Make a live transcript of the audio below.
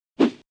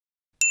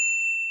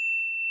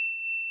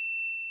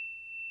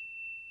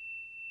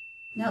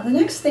Now the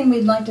next thing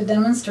we'd like to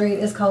demonstrate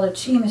is called a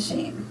chi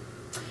machine.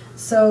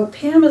 So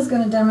Pam is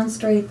going to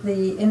demonstrate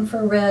the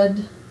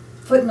infrared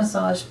foot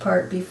massage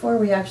part before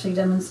we actually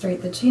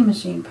demonstrate the chi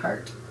machine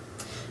part.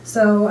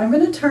 So I'm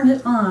going to turn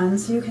it on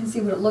so you can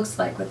see what it looks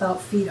like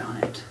without feet on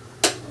it.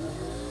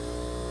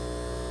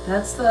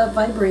 That's the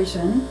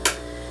vibration,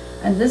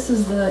 and this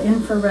is the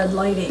infrared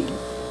lighting.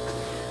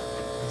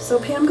 So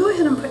Pam, go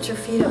ahead and put your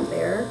feet up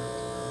there.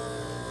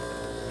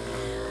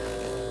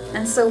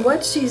 And so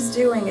what she's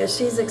doing is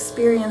she's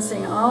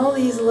experiencing all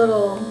these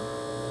little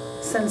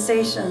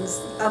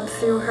sensations up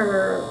through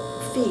her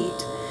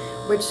feet,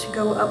 which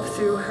go up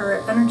through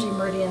her energy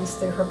meridians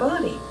through her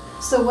body.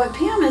 So what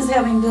Pam is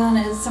having done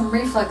is some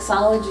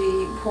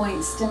reflexology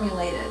points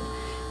stimulated.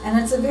 And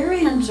it's a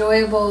very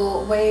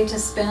enjoyable way to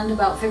spend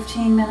about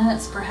 15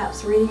 minutes,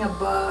 perhaps reading a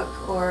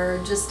book or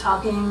just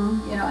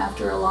talking,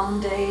 after a long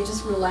day,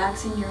 just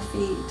relaxing your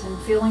feet and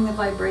feeling the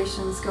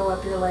vibrations go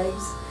up your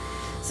legs.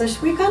 So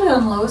we've got it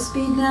on low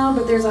speed now,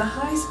 but there's a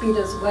high speed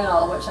as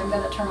well, which I'm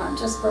going to turn on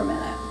just for a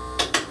minute.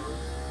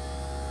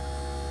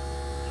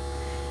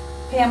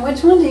 Pam,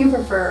 which one do you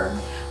prefer?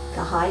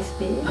 The high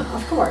speed?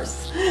 Of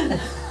course.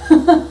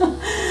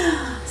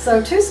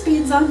 So 2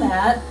 speeds on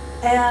that,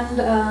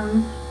 and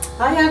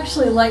I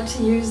actually like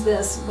to use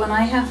this when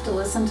I have to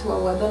listen to a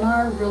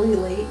webinar really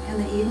late in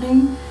the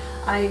evening.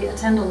 I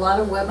attend a lot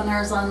of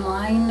webinars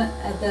online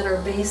that are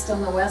based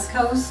on the West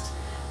Coast,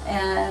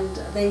 and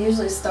they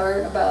usually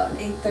start about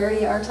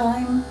 8:30 our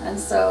time, and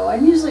so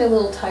I'm usually a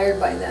little tired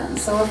by then.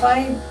 So if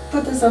I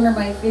put this under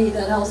my feet,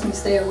 that helps me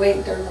stay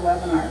awake during the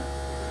webinar.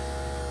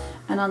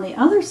 And on the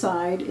other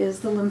side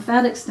is the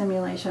lymphatic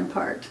stimulation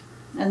part,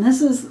 and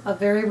this is a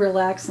very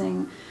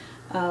relaxing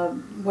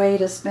way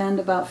to spend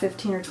about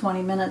 15 or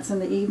 20 minutes in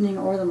the evening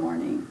or the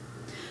morning.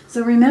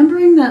 So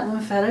remembering that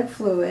lymphatic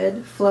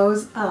fluid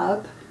flows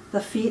up,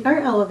 the feet are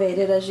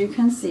elevated, as you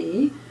can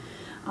see,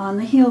 on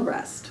the heel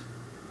rest.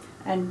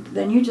 And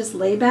then you just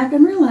lay back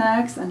and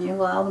relax, and you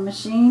allow the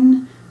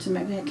machine to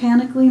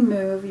mechanically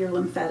move your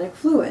lymphatic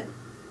fluid.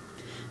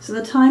 So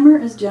the timer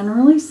is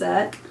generally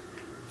set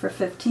for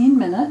 15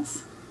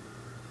 minutes.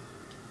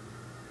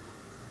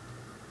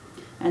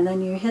 And then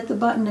you hit the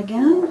button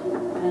again,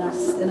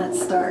 and it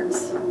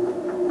starts.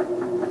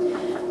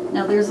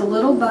 Now there's a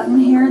little button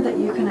here that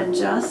you can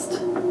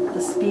adjust the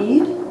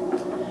speed,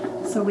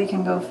 so we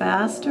can go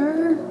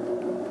faster.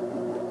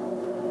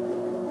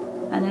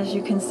 And as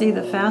you can see,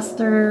 the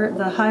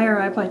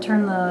higher up I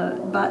turn the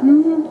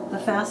button, the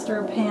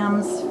faster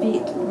Pam's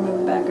feet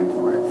move back and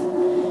forth.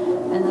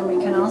 And then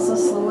we can also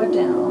slow it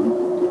down.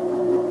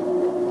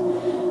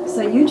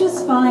 So you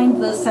just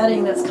find the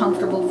setting that's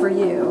comfortable for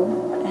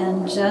you,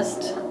 and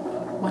just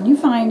when you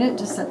find it,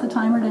 just set the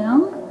timer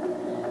down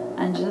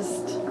and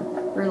just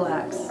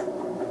relax.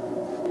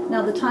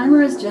 Now the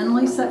timer is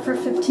generally set for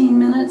 15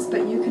 minutes,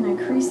 but you can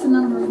increase the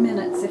number of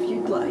minutes if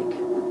you'd like.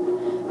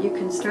 You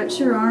can stretch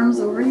your arms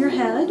over your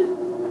head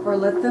or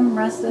let them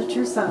rest at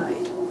your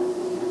side.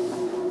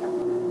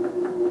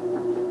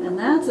 And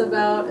that's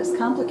about as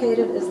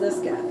complicated as this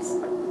gets.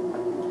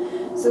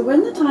 So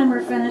when the timer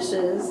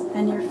finishes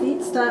and your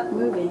feet stop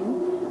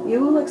moving,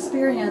 you will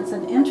experience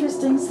an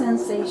interesting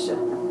sensation.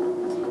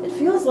 It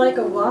feels like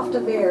a waft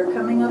of air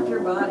coming up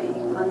your body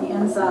on the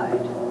inside.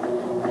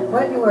 And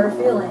what you are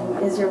feeling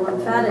is your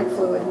lymphatic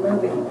fluid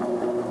moving.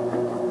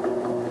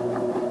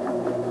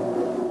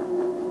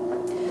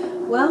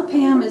 While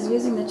Pam is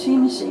using the chi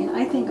machine,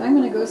 I think I'm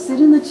going to go sit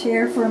in the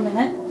chair for a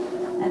minute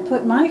and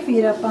put my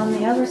feet up on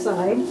the other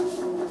side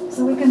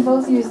so we can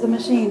both use the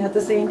machine at the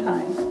same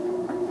time.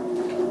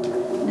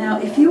 Now,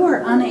 if you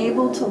are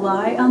unable to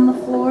lie on the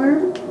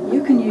floor,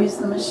 you can use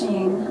the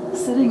machine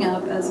sitting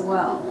up as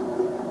well.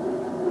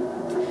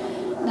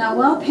 Now,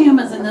 while Pam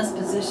is in this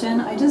position,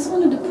 I just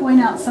wanted to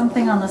point out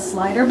something on the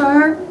slider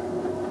bar.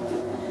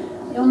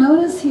 You'll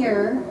notice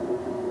here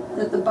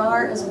that the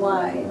bar is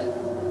wide.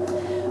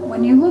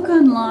 When you look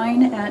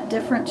online at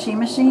different chi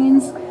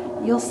machines,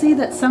 you'll see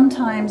that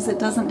sometimes it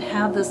doesn't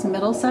have this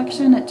middle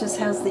section, it just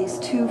has these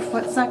 2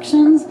 foot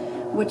sections,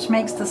 which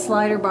makes the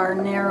slider bar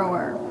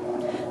narrower.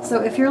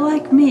 So if you're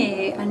like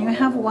me and you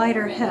have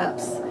wider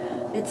hips,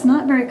 it's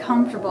not very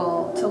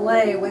comfortable to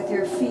lay with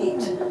your feet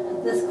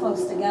this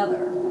close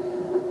together.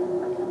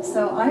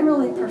 So I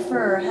really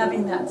prefer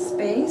having that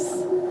space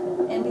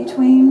in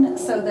between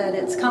so that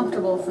it's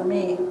comfortable for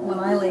me when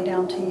I lay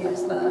down to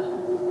use the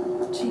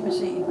chi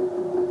machine.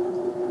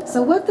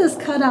 So what this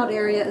cutout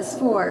area is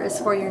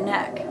for your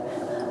neck.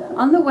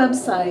 On the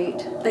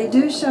website, they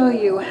do show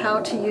you how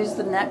to use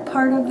the neck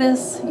part of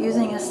this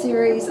using a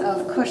series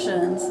of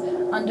cushions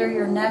under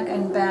your neck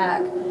and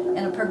back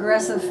in a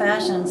progressive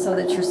fashion so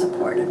that you're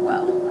supported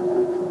well.